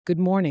Good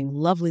morning,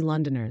 lovely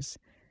Londoners.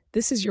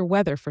 This is your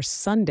weather for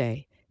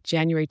Sunday,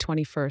 January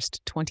 21st,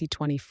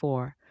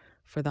 2024,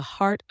 for the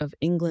heart of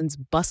England's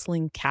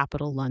bustling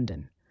capital,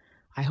 London.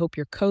 I hope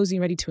you're cozy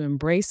and ready to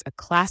embrace a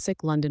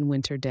classic London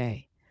winter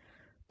day.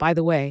 By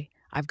the way,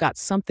 I've got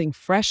something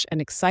fresh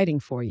and exciting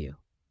for you.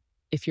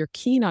 If you're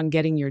keen on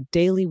getting your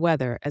daily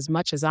weather as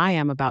much as I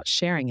am about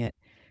sharing it,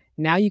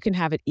 now you can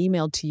have it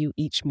emailed to you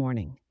each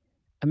morning.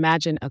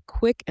 Imagine a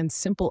quick and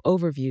simple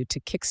overview to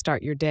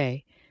kickstart your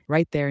day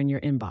right there in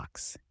your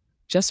inbox.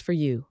 Just for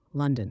you,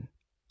 London.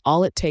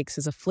 All it takes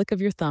is a flick of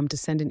your thumb to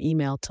send an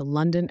email to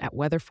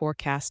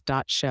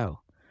london@weatherforecast.show.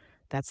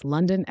 That's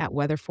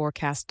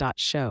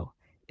london@weatherforecast.show.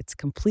 It's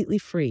completely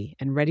free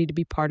and ready to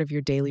be part of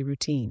your daily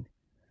routine.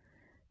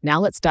 Now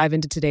let's dive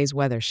into today's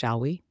weather,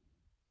 shall we?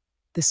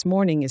 This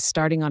morning is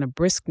starting on a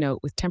brisk note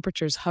with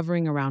temperatures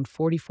hovering around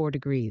 44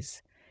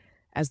 degrees.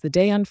 As the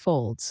day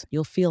unfolds,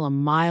 you'll feel a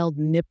mild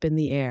nip in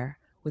the air,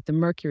 with the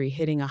mercury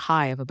hitting a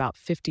high of about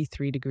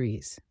 53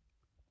 degrees.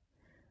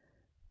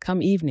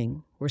 Come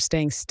evening, we're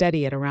staying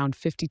steady at around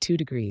 52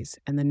 degrees,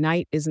 and the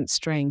night isn't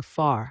straying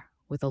far,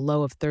 with a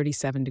low of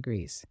 37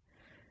 degrees.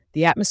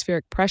 The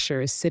atmospheric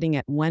pressure is sitting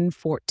at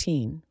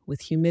 114,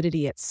 with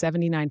humidity at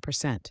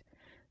 79%,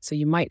 so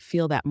you might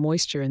feel that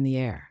moisture in the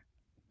air.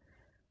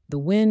 The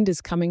wind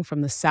is coming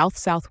from the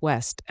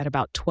south-southwest at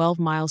about 12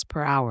 miles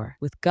per hour,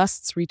 with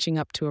gusts reaching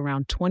up to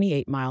around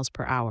 28 miles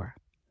per hour.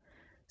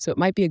 So it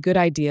might be a good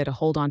idea to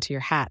hold onto your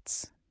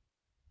hats.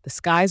 The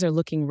skies are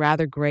looking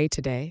rather gray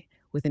today,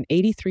 with an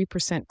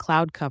 83%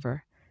 cloud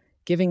cover,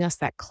 giving us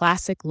that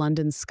classic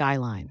London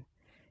skyline.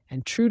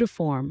 And true to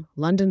form,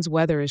 London's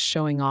weather is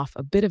showing off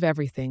a bit of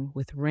everything,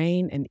 with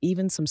rain and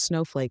even some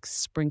snowflakes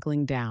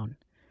sprinkling down.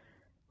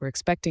 We're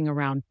expecting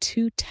around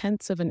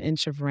 0.2 of an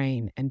inch of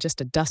rain and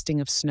just a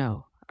dusting of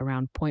snow,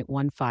 around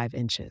 0.15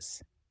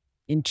 inches.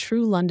 In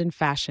true London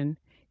fashion,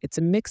 it's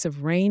a mix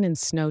of rain and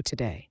snow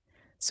today.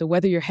 So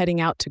whether you're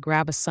heading out to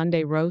grab a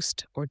Sunday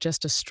roast or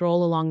just a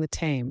stroll along the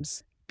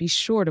Thames, be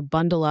sure to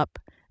bundle up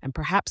and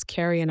perhaps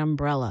carry an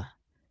umbrella.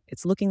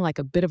 It's looking like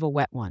a bit of a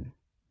wet one.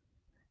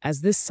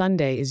 As this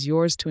Sunday is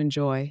yours to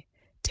enjoy,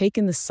 take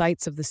in the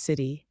sights of the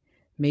city,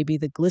 maybe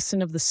the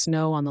glisten of the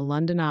snow on the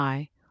London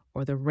Eye,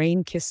 or the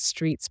rain-kissed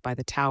streets by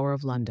the Tower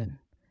of London.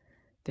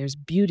 There's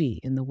beauty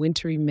in the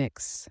wintry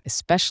mix,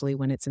 especially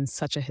when it's in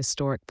such a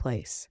historic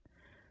place.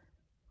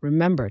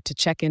 Remember to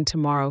check in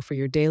tomorrow for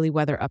your daily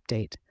weather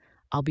update.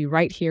 I'll be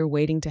right here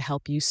waiting to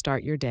help you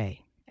start your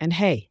day. And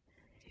hey,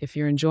 if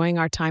you're enjoying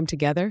our time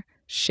together,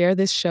 share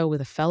this show with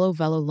a fellow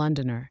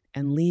Londoner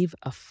and leave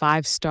a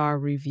 5-star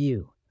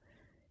review.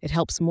 It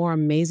helps more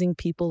amazing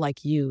people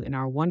like you in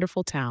our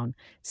wonderful town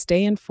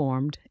stay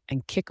informed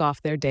and kick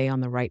off their day on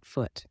the right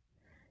foot.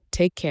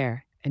 Take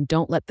care, and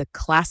don't let the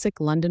classic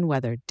London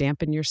weather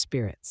dampen your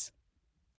spirits.